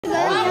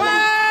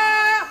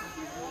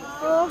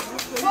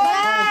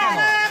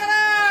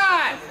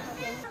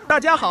大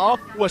家好，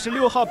我是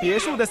6号别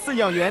墅的饲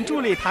养员助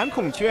理谭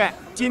孔雀，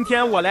今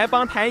天我来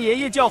帮谭爷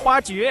爷叫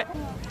花菊。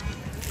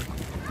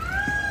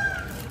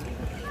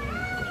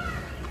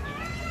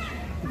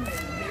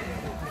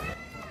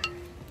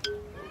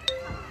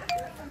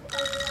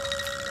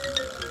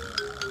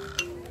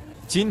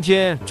今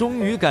天终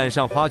于赶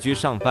上花菊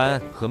上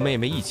班，和妹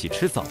妹一起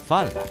吃早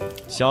饭了。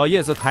小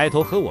叶子抬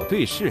头和我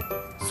对视，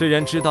虽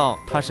然知道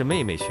她是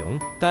妹妹熊，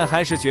但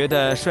还是觉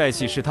得帅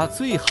气是她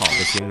最好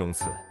的形容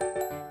词。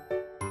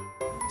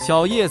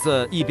小叶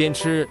子一边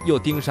吃，又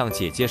盯上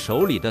姐姐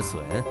手里的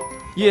笋，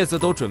叶子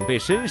都准备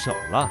伸手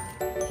了，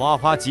花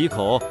花几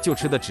口就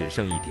吃的只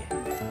剩一点。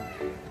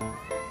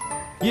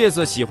叶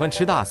子喜欢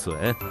吃大笋，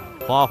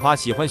花花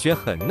喜欢选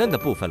很嫩的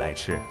部分来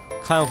吃。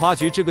看花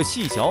菊这个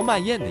细嚼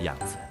慢咽的样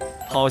子，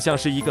好像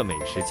是一个美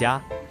食家。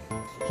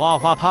花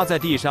花趴在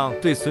地上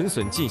对笋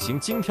笋进行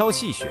精挑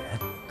细选，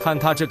看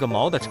它这个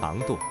毛的长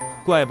度，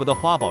怪不得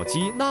花宝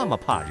鸡那么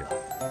怕热。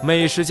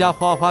美食家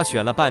花花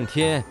选了半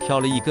天，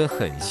挑了一根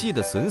很细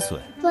的笋笋，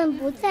笋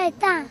不在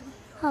大，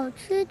好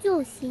吃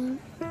就行。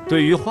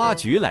对于花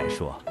菊来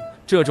说，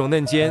这种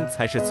嫩尖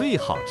才是最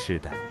好吃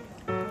的。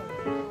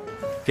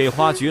给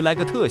花菊来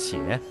个特写，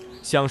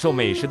享受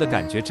美食的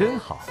感觉真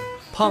好。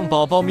胖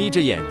宝宝眯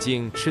着眼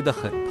睛，吃得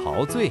很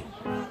陶醉。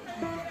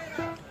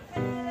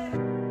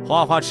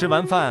花花吃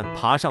完饭，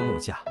爬上木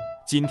架。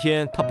今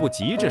天他不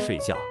急着睡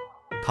觉，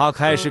他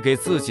开始给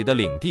自己的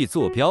领地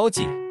做标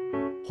记。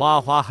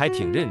花花还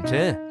挺认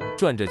真，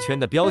转着圈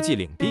的标记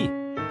领地。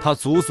他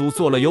足足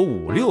做了有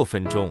5、6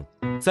分钟，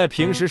在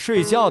平时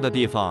睡觉的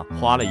地方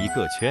画了一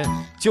个圈，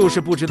就是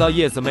不知道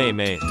叶子妹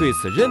妹对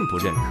此认不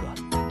认可。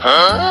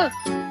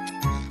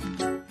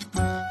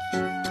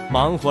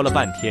忙活了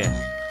半天，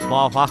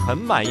花花很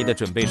满意的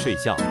准备睡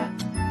觉了。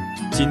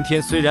今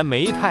天虽然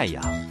没太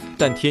阳，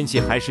但天气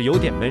还是有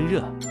点闷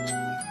热。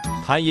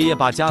谭爷爷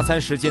把加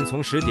餐时间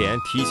从10点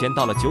提前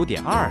到了9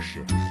点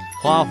20，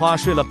花花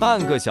睡了半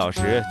个小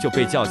时就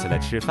被叫起来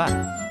吃饭。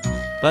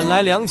本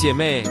来两姐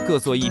妹各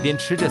坐一边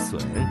吃着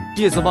笋，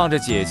叶子望着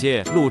姐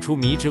姐露出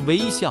迷之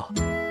微笑。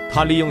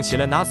她利用起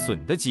了拿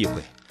笋的机会，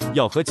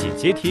要和姐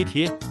姐贴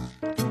贴。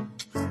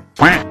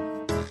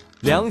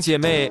两姐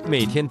妹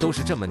每天都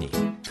是这么拧，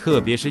特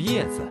别是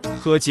叶子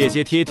和姐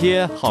姐贴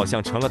贴，好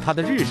像成了她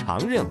的日常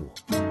任务。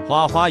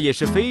花花也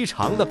是非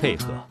常的配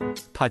合，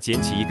她捡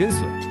起一根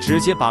笋，直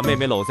接把妹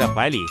妹搂在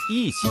怀里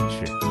一起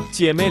吃。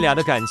姐妹俩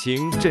的感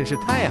情真是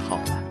太好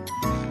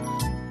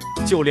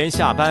了，就连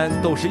下班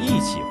都是一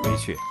起回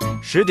去。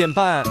10点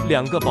半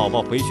，2个宝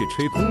宝回去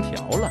吹空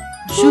调了。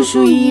叔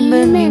叔姨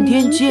们明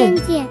天见。